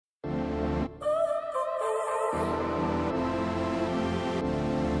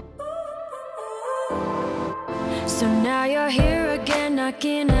So now you're here again,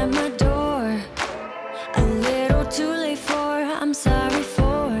 knocking at my door. A little too late for, I'm sorry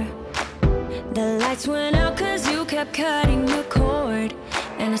for. The lights went out cause you kept cutting the cord,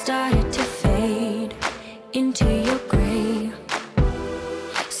 and I started to fade into your gray.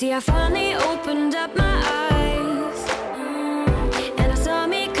 See, I finally opened up my eyes, and I saw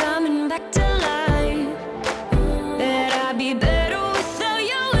me coming back to life. That I'd be better without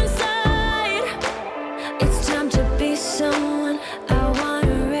you inside. It's time to be someone I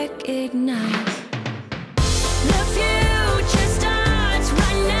wanna recognize. The future starts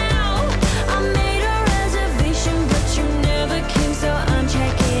right now. I made a reservation, but you never came, so I'm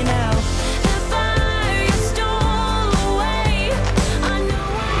checking out. The fire you stole away, I know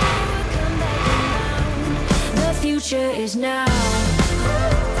one day will come back around. The future is now.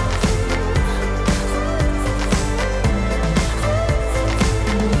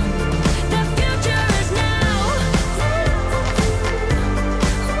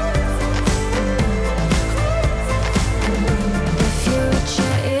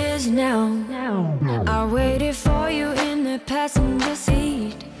 I waited for you in the passenger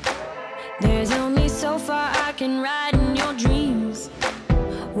seat. There's only so far I can ride in your dreams.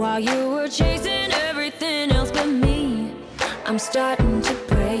 While you were chasing everything else but me, I'm starting to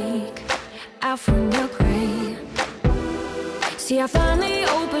break out from your gray. See, I finally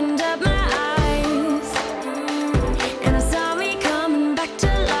opened up my eyes, and I saw me coming back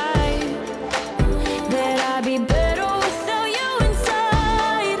to life. That I'd be better without you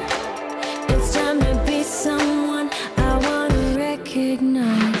inside. It's time to be someone I wanna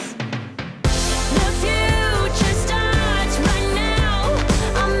recognize. The future starts right now.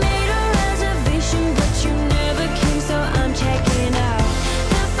 I made a reservation, but you never came, so I'm checking out.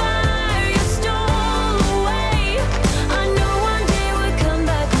 The fire you stole away, I know one day will come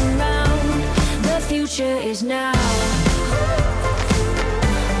back around. The future is now.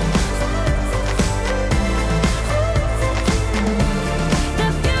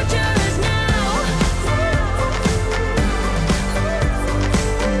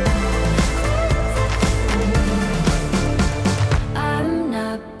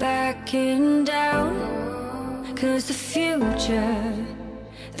 Down, cause the future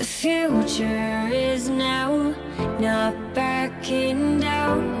is now. Not backing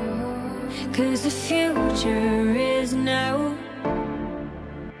down, cause the future is now.